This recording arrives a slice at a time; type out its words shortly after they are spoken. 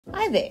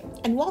Hi there,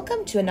 and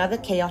welcome to another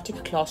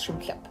chaotic classroom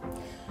clip.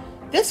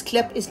 This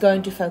clip is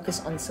going to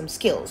focus on some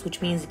skills,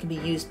 which means it can be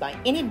used by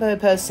any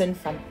person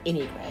from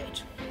any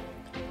grade.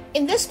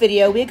 In this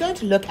video, we're going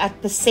to look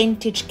at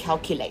percentage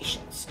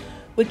calculations,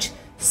 which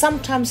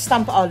sometimes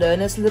stump our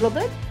learners a little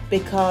bit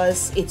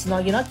because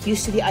you're not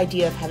used to the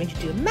idea of having to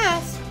do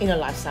math in a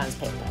life science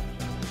paper.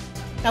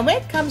 Now,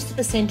 when it comes to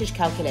percentage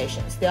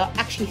calculations, there are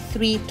actually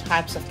three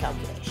types of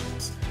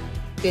calculations.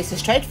 There's a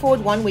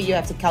straightforward one where you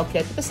have to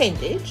calculate the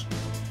percentage,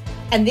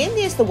 and then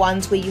there's the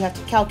ones where you have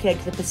to calculate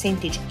the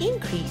percentage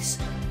increase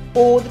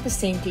or the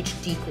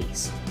percentage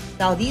decrease.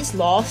 Now, these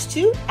last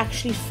two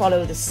actually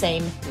follow the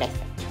same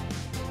method.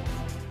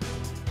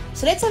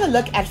 So let's have a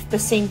look at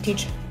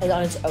percentage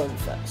on its own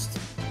first.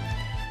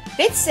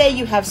 Let's say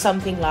you have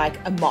something like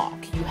a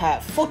mark. You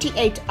have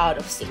 48 out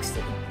of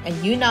 60, and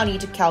you now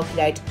need to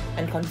calculate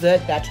and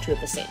convert that to a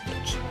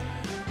percentage.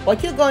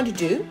 What you're going to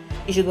do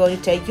is you're going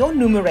to take your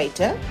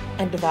numerator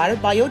and divide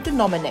it by your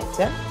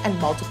denominator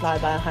and multiply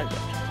by 100.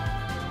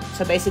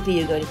 So basically,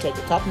 you're going to take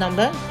the top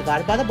number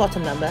divided by the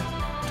bottom number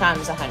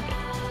times 100.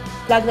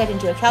 Plug that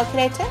into a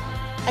calculator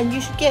and you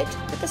should get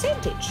the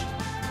percentage.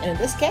 And in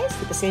this case,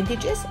 the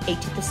percentage is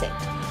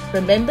 80%.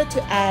 Remember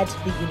to add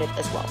the unit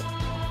as well.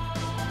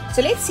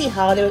 So let's see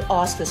how they would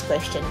ask this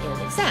question in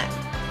an exam.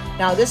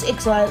 Now, this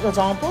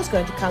example is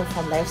going to come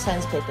from Life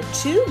Science Paper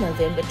 2,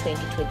 November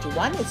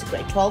 2021. It's a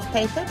grade 12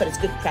 paper, but it's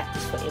good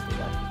practice for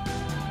everyone.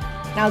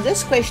 Now,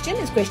 this question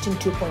is question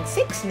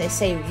 2.6, and they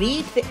say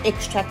read the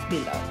extract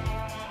below.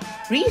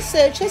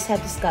 Researchers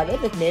have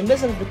discovered that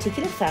members of a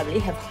particular family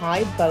have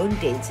high bone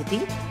density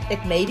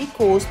that may be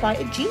caused by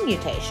a gene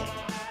mutation.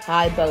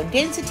 High bone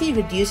density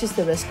reduces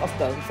the risk of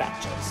bone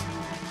fractures.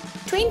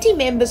 20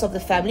 members of the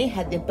family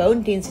had their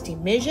bone density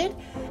measured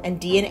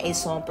and DNA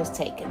samples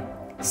taken.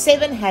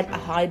 7 had a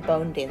high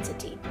bone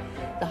density.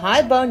 The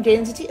high bone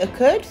density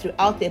occurred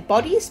throughout their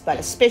bodies, but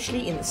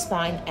especially in the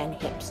spine and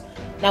hips.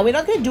 Now, we're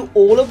not going to do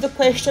all of the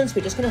questions,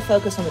 we're just going to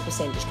focus on the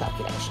percentage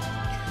calculation.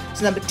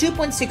 So number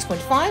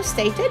 2.6.5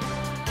 stated,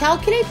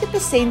 calculate the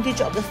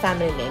percentage of the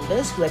family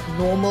members who had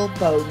normal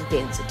bone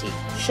density.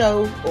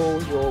 Show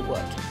all your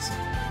workings.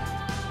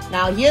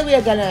 Now here we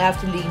are going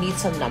to need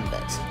some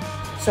numbers.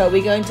 So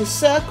we're going to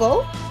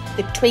circle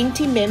the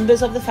 20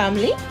 members of the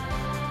family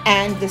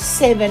and the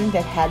 7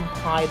 that had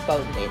high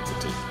bone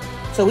density.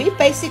 So we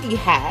basically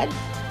had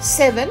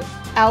 7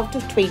 out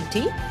of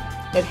 20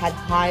 that had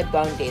high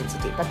bone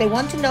density, but they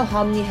want to know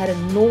how many had a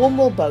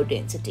normal bone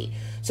density.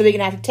 So we're going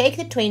to have to take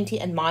the 20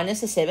 and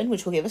minus the 7,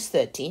 which will give us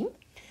 13.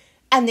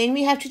 And then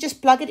we have to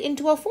just plug it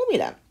into our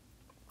formula.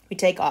 We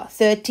take our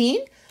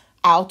 13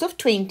 out of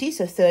 20,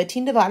 so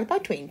 13 divided by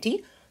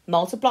 20,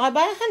 multiply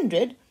by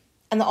 100,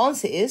 and the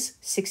answer is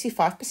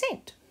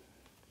 65%.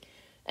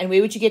 And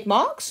where would you get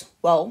marks?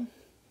 Well,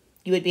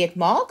 you would get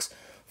marks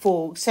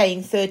for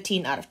saying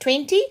 13 out of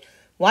 20,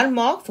 1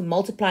 mark for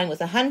multiplying with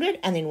 100,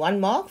 and then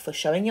 1 mark for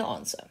showing your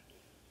answer.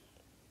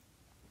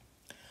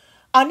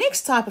 Our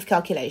next type of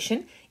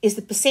calculation is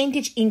the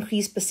percentage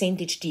increase,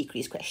 percentage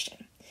decrease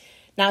question.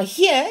 Now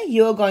here,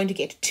 you're going to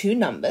get two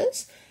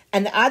numbers,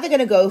 and they're either going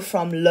to go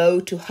from low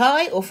to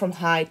high or from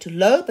high to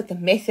low, but the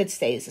method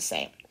stays the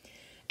same.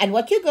 And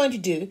what you're going to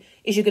do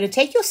is you're going to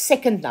take your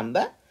second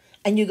number,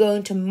 and you're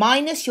going to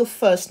minus your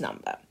first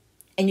number.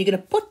 And you're going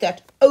to put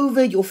that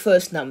over your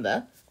first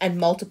number and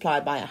multiply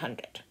by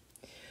 100.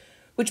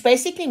 Which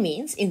basically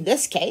means, in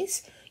this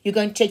case, you're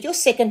going to take your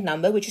second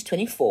number, which is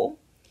 24.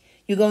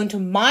 You're going to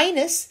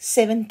minus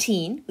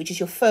 17, which is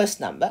your first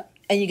number,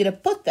 and you're going to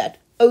put that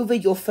over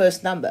your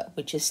first number,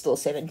 which is still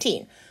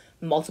 17,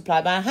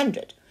 multiply by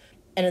 100.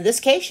 And in this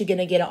case, you're going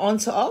to get an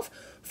answer of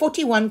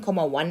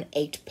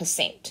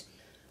 41.18%.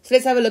 So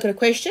let's have a look at a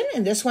question,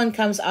 and this one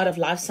comes out of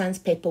Life Science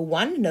Paper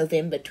 1,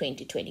 November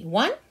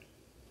 2021.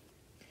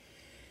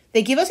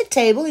 They give us a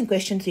table in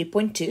question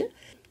 3.2.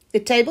 The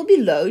table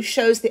below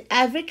shows the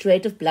average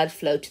rate of blood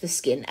flow to the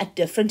skin at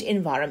different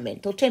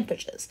environmental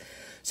temperatures.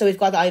 So we've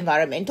got our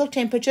environmental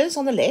temperatures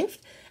on the left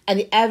and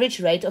the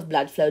average rate of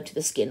blood flow to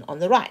the skin on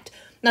the right.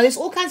 Now, there's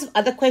all kinds of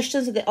other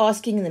questions that they're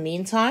asking in the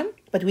meantime,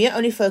 but we are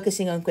only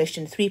focusing on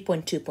question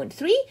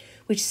 3.2.3,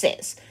 which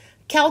says,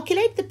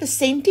 calculate the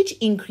percentage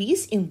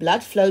increase in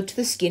blood flow to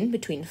the skin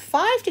between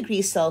 5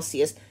 degrees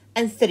Celsius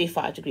and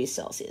 35 degrees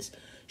Celsius.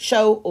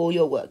 Show all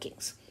your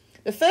workings.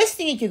 The first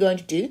thing that you're going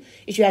to do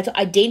is you have to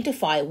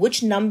identify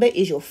which number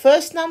is your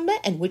first number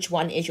and which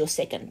one is your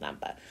second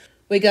number.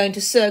 We're going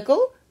to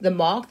circle the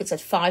mark that's at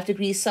 5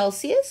 degrees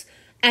Celsius,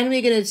 and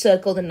we're going to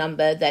circle the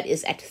number that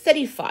is at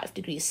 35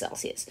 degrees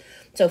Celsius.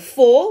 So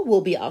 4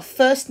 will be our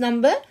first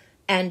number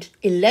and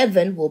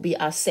 11 will be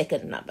our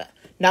second number.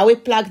 Now we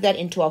plug that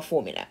into our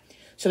formula.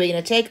 So we're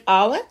going to take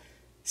our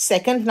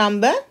second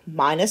number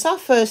minus our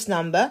first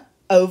number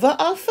over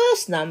our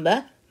first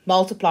number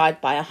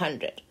multiplied by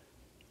 100.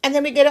 And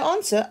then we get an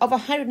answer of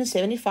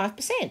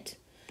 175%.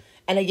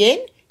 And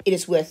again, it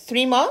is worth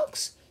 3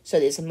 marks. So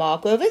there's a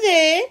mark over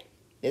there,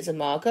 there's a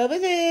mark over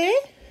there,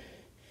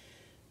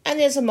 and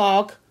there's a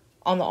mark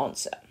on the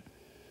answer.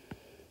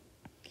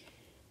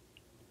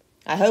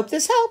 I hope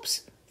this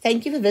helps.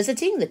 Thank you for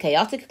visiting the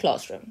Chaotic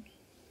Classroom.